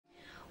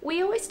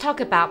We always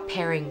talk about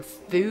pairing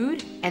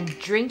food and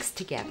drinks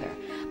together,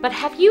 but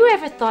have you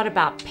ever thought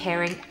about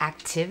pairing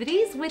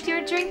activities with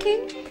your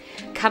drinking?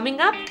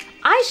 Coming up,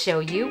 I show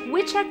you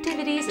which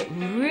activities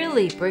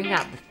really bring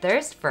out the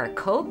thirst for a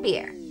cold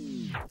beer.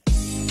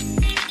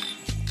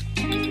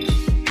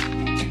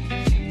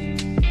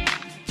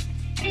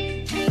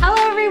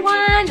 Hello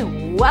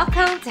everyone!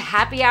 Welcome to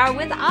Happy Hour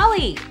with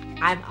Ollie.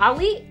 I'm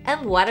Ollie,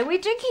 and what are we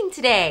drinking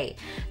today?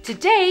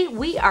 Today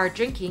we are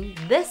drinking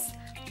this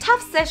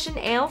Tuff Session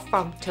Ale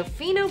from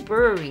Tofino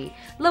Brewery,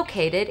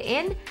 located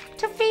in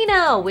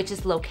Tofino, which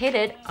is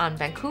located on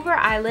Vancouver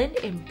Island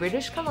in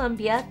British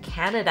Columbia,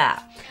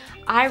 Canada.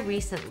 I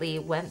recently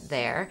went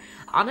there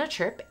on a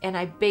trip and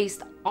I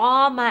based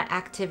all my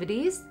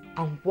activities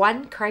on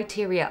one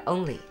criteria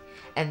only,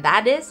 and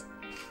that is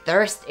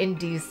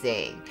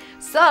thirst-inducing.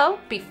 So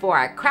before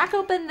I crack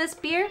open this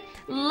beer,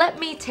 let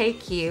me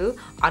take you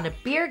on a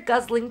beer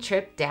guzzling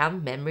trip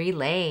down memory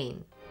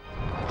lane.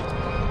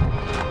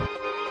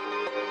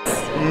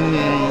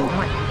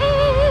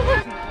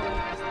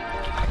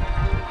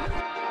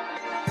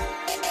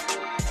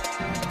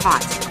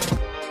 Hot.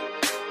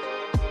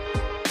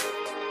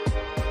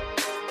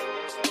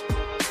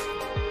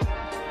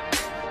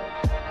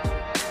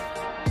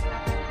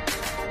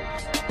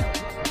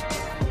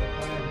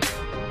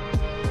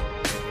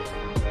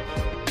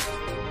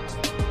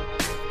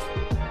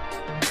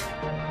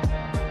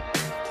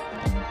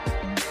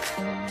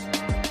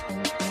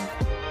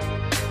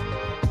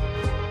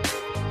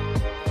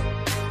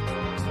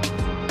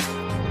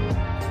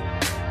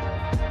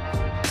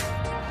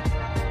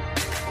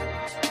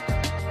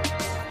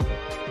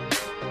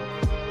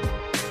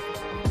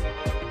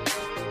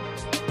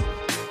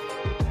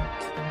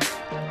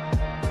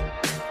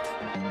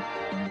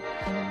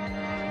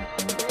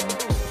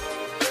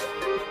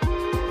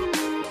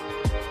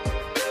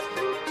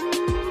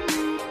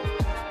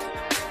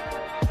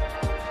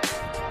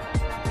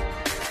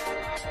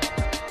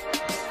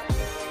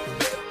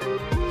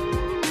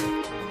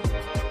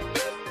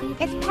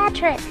 It's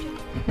Patrick.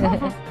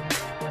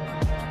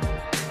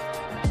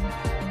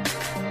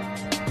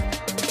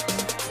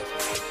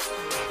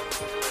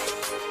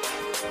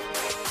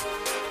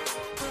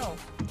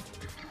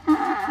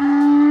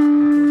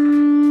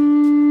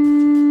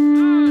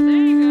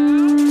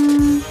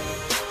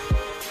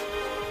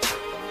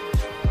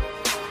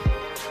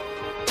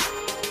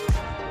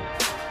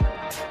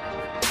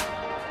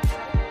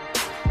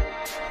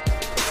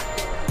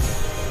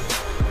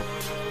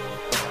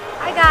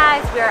 Hi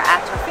guys, we are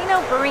at Tofino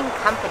Brewing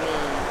Company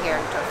here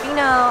in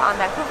Tofino on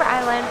Vancouver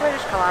Island,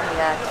 British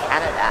Columbia,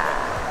 Canada.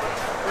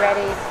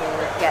 Ready to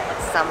get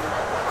some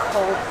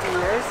cold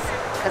beers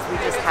because we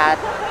just had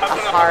a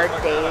hard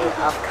day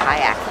of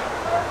kayaking.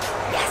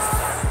 Yes!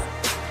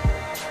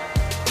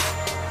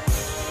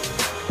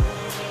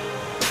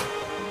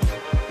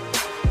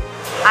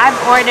 I've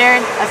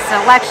ordered a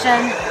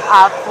selection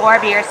of 4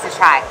 beers to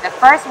try. The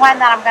first one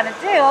that I'm gonna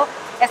do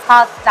is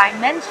called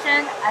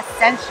Dimension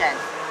Ascension.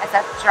 It's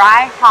a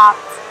dry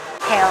hopped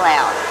pale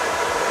ale.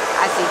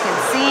 As you can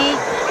see,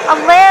 a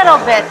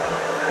little bit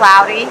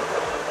cloudy,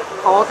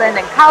 golden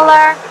in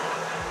color.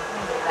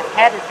 The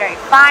head is very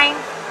fine.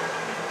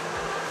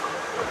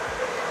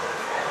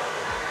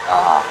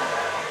 Oh,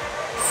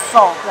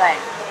 so good.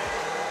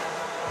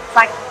 It's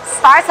like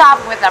starts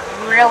off with a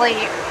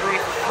really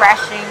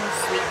refreshing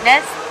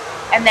sweetness,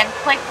 and then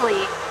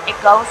quickly it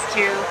goes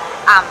to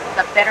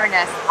the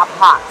bitterness of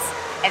hops,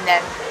 and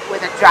then with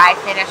a dry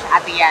finish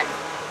at the end.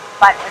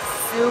 But it's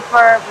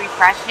super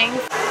refreshing,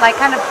 like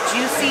kind of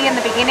juicy in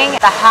the beginning.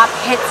 The hop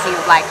hits you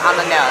like on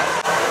the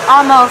nose.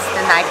 Almost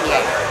an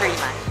IPA, pretty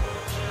much.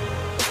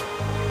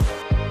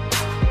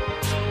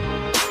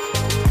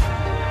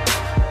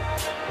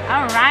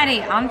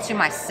 Alrighty, on to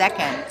my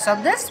second. So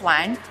this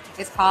one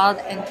is called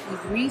an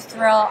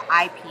Urethral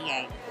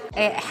IPA.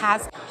 It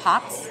has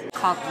hops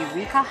called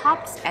Eureka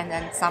hops and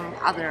then some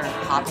other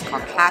hops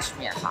called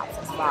Cashmere hops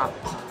as well.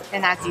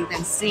 And as you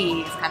can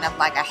see, it's kind of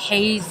like a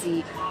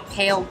hazy,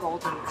 pale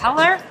golden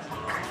color.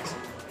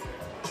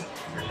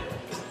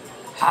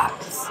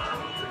 Hops.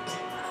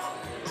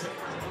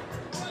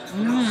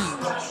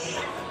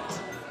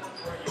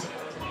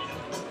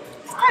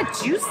 It's quite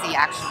juicy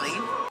actually.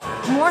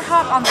 More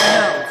hop on the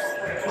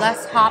nose,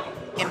 less hop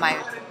in my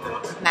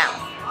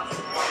mouth.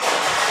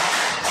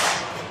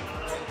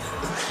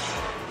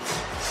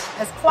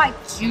 It's quite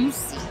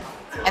juicy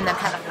and then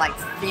kind of like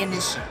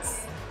finishes.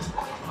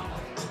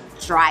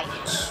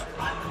 Dryish.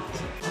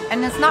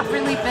 And it's not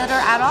really bitter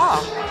at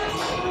all.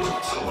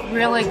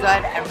 Really good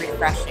and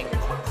refreshing.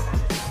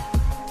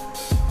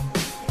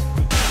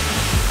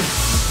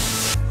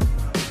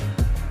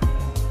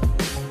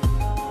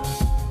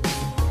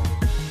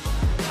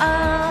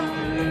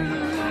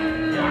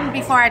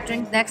 Before I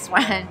drink the next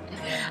one,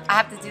 I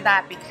have to do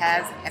that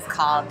because it's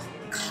called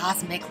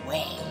Cosmic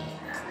Wave.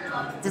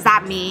 Does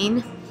that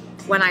mean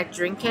when I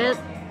drink it,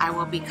 I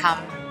will become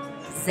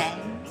Zen?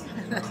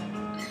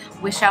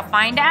 We shall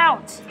find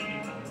out.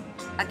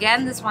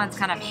 Again, this one's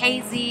kind of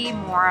hazy,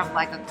 more of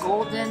like a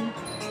golden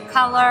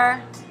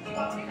color.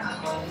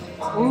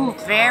 Ooh,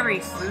 very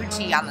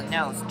fruity on the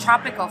nose.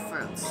 Tropical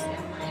fruits.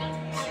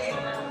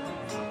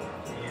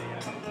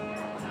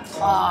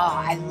 Oh,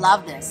 I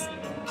love this.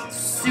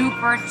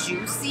 Super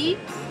juicy,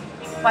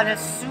 but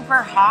it's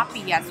super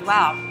hoppy as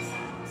well.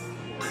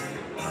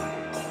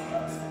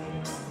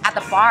 At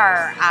the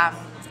bar,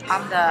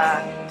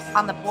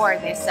 on the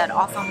board, they said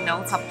also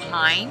notes of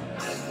pine.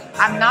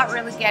 I'm not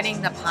really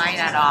getting the pine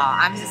at all.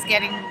 I'm just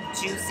getting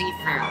juicy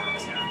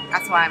fruit.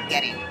 That's what I'm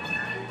getting.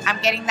 I'm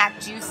getting that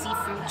juicy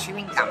fruit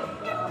chewing gum.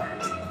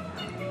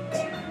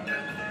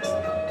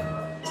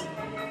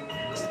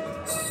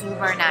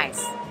 Super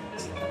nice.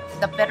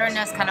 The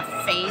bitterness kind of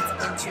fades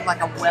into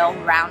like a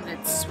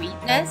well-rounded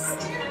sweetness.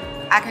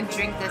 I can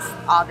drink this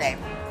all day.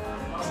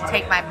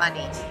 Take my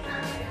money.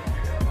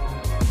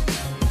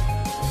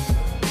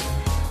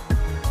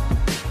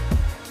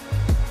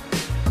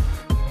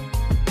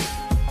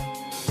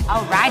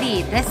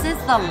 Alrighty, this is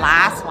the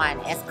last one.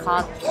 It's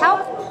called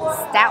Kelp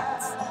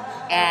Stout.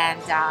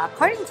 And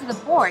according to the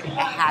board, it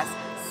has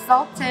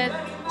salted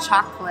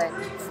chocolate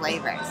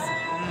flavors.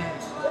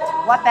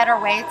 What better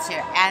way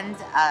to end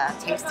a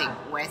tasting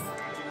with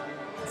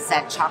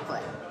said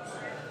chocolate?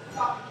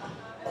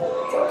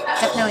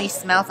 Definitely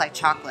smells like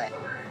chocolate.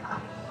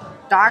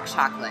 Dark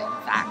chocolate,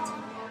 in fact.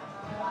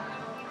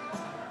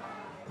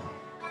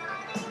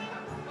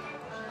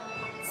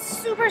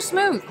 Super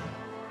smooth.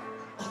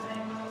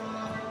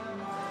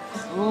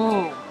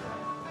 Ooh.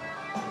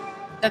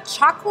 The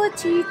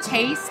chocolatey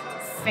taste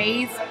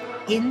fades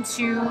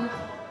into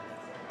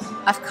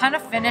a kind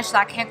of finish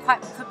that I can't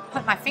quite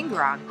put my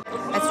finger on.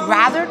 It's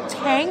rather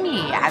tangy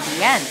at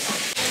the end.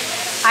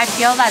 I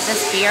feel that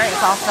this beer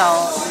is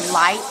also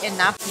light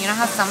enough. You know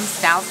how some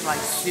stouts are like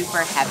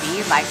super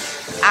heavy? Like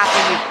after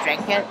you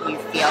drink it, you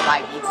feel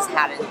like you just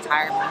had an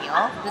entire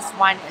meal. This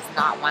one is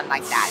not one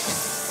like that.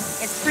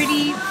 It's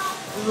pretty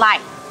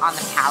light on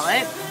the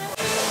palate.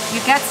 You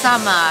get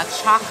some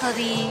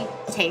chocolatey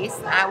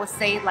taste. I would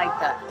say like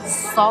the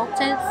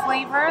salted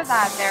flavor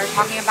that they're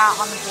talking about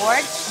on the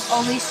board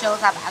only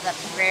shows up at the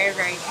very,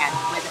 very end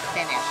with the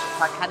finish. It's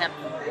like kind of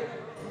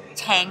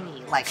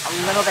tangy, like a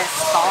little bit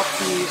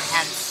salty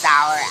and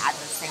sour at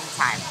the same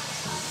time.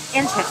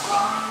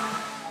 Interesting.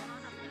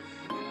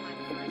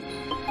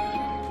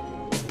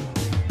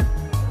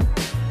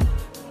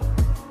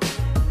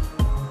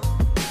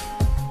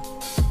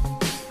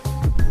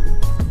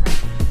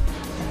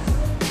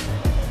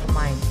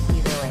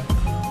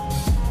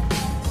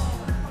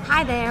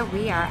 Hi there,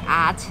 we are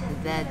at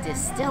the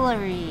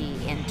distillery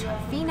in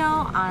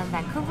Tofino on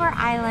Vancouver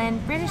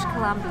Island, British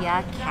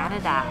Columbia,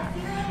 Canada.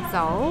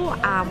 So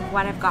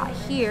what I've got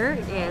here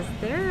is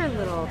their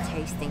little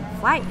tasting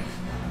flight.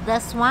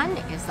 This one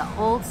is the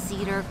Old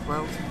Cedar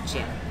Growth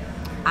Gin.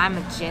 I'm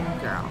a gin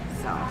girl,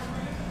 so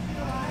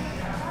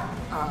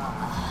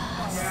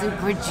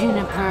super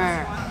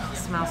juniper.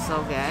 Smells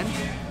so good.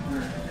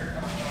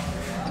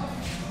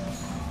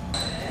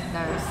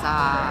 There's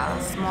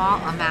a small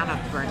amount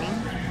of burning,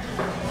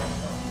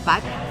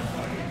 but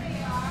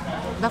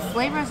the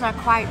flavors are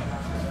quite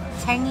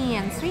tangy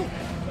and sweet.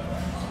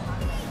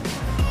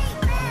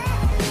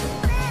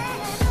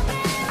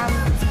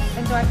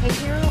 And do I pay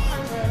here?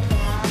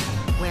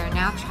 We're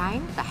now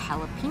trying the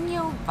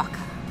jalapeno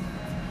vodka.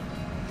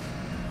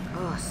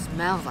 Oh, it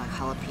smells like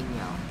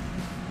jalapeno.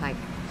 Like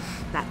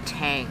that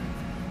tang.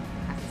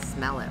 I can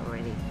smell it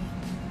already.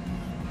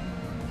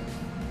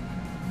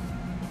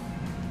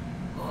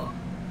 Oh.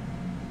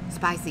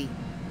 Spicy.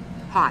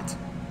 Hot.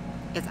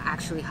 It's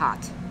actually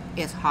hot.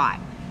 It's hot.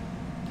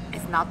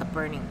 It's not the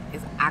burning.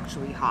 It's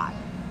actually hot.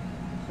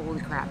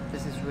 Holy crap,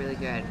 this is really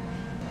good.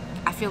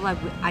 I feel like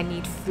I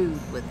need food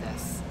with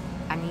this.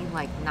 I need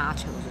like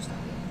nachos or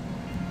something.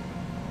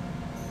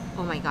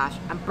 Oh my gosh,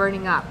 I'm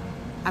burning up.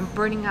 I'm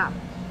burning up.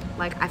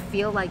 Like I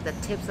feel like the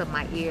tips of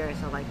my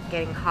ears are like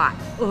getting hot.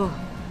 Ugh.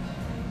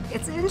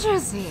 It's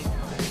interesting.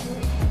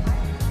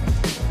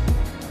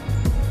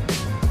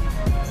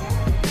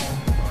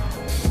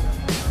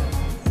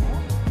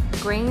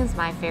 Green is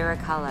my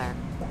favorite color.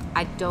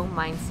 I don't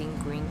mind seeing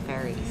green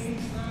fairies.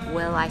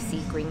 Will I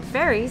see green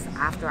fairies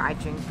after I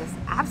drink this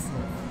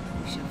absinthe?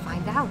 We shall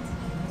find out.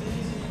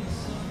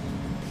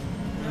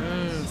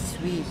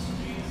 Sweet.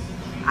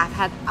 I've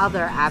had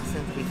other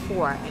absinthe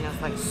before and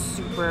it's like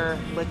super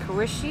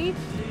licorice-y.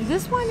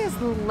 This one is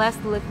less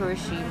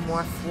licorice-y,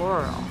 more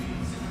floral.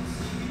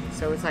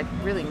 So it's like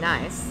really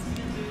nice.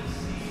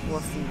 We'll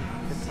see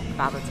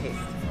about the taste.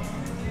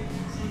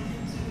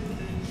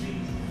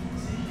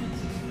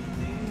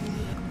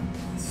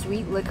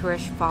 Sweet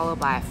licorice followed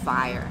by a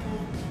fire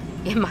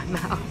in my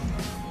mouth.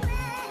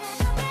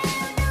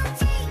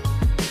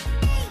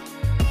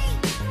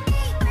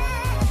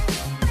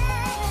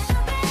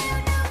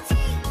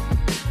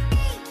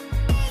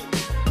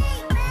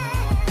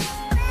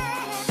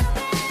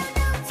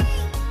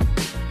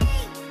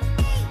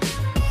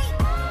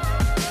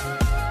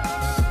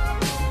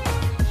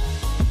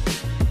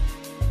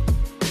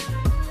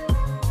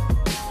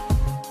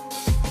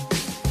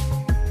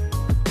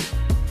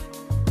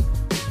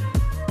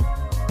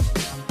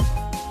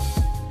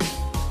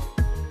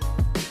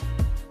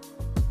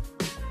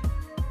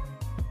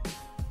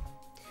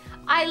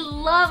 I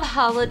love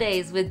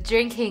holidays with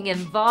drinking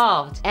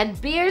involved, and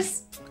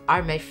beers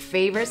are my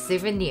favorite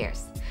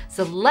souvenirs.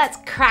 So let's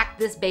crack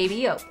this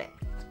baby open.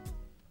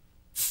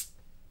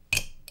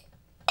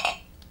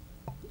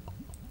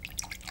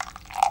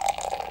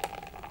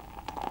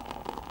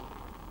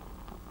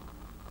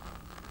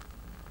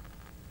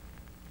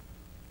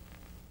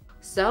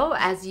 So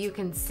as you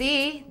can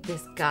see,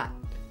 this got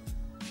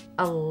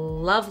a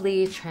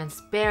lovely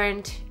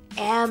transparent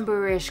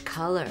amberish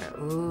color.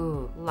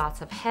 Ooh,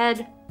 lots of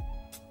head.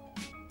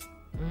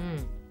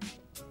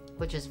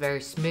 Which is very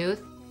smooth.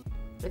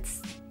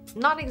 It's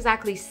not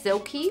exactly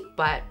silky,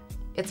 but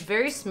it's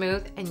very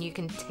smooth and you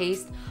can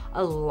taste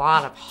a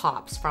lot of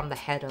hops from the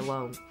head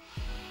alone.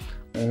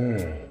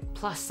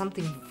 Plus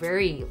something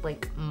very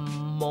like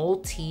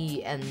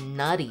malty and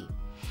nutty.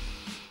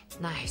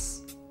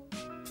 Nice.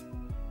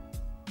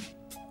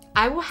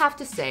 I will have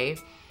to say,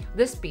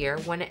 this beer,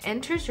 when it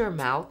enters your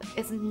mouth,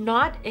 is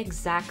not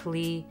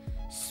exactly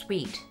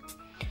sweet.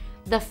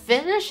 The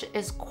finish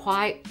is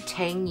quite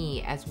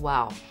tangy as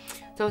well.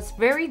 So it's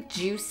very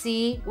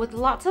juicy with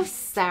lots of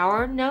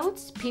sour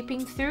notes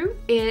peeping through.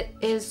 It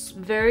is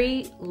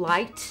very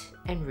light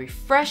and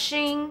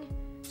refreshing,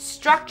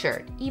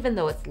 structured, even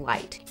though it's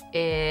light.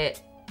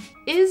 It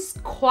is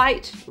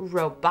quite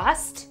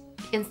robust.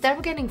 Instead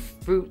of getting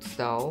fruits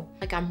though,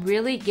 like I'm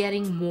really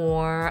getting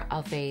more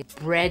of a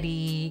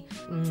bready,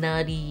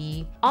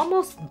 nutty,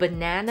 almost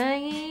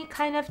banana-y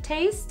kind of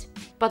taste.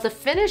 But the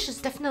finish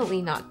is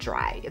definitely not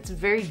dry. It's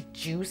very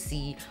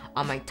juicy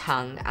on my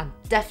tongue and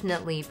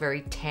definitely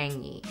very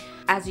tangy.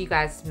 As you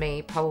guys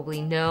may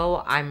probably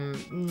know,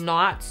 I'm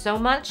not so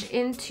much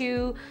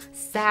into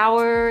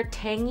sour,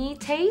 tangy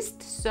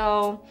taste,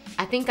 so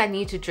I think I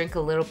need to drink a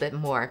little bit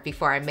more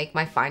before I make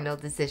my final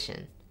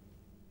decision.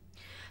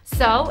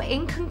 So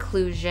in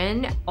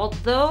conclusion,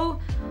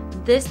 although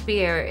this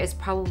beer is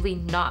probably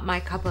not my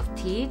cup of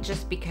tea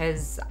just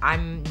because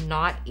I'm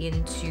not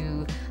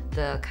into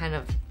the kind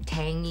of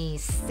tangy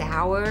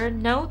sour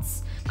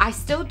notes, I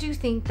still do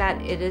think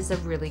that it is a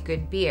really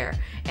good beer.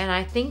 And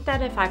I think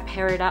that if I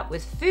pair it up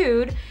with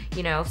food,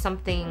 you know,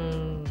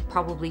 something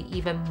probably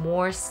even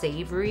more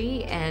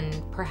savory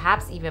and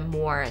perhaps even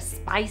more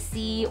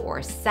spicy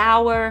or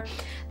sour,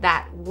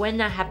 that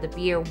when I have the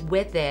beer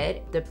with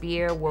it, the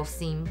beer will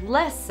seem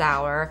less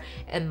sour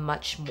and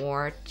much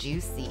more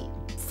juicy.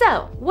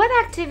 So, what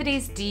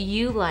activities do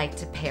you like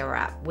to pair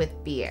up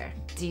with beer?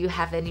 Do you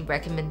have any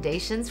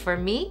recommendations for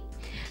me?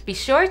 Be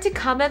sure to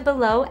comment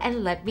below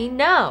and let me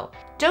know.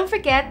 Don't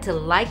forget to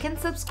like and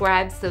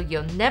subscribe so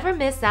you'll never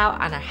miss out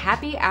on a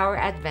happy hour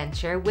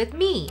adventure with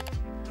me.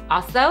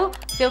 Also,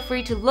 feel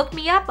free to look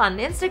me up on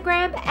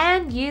Instagram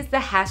and use the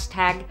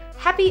hashtag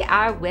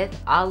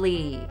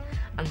happyhourwitholi.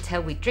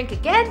 Until we drink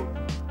again,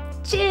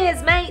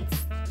 cheers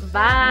mates!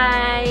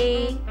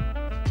 Bye!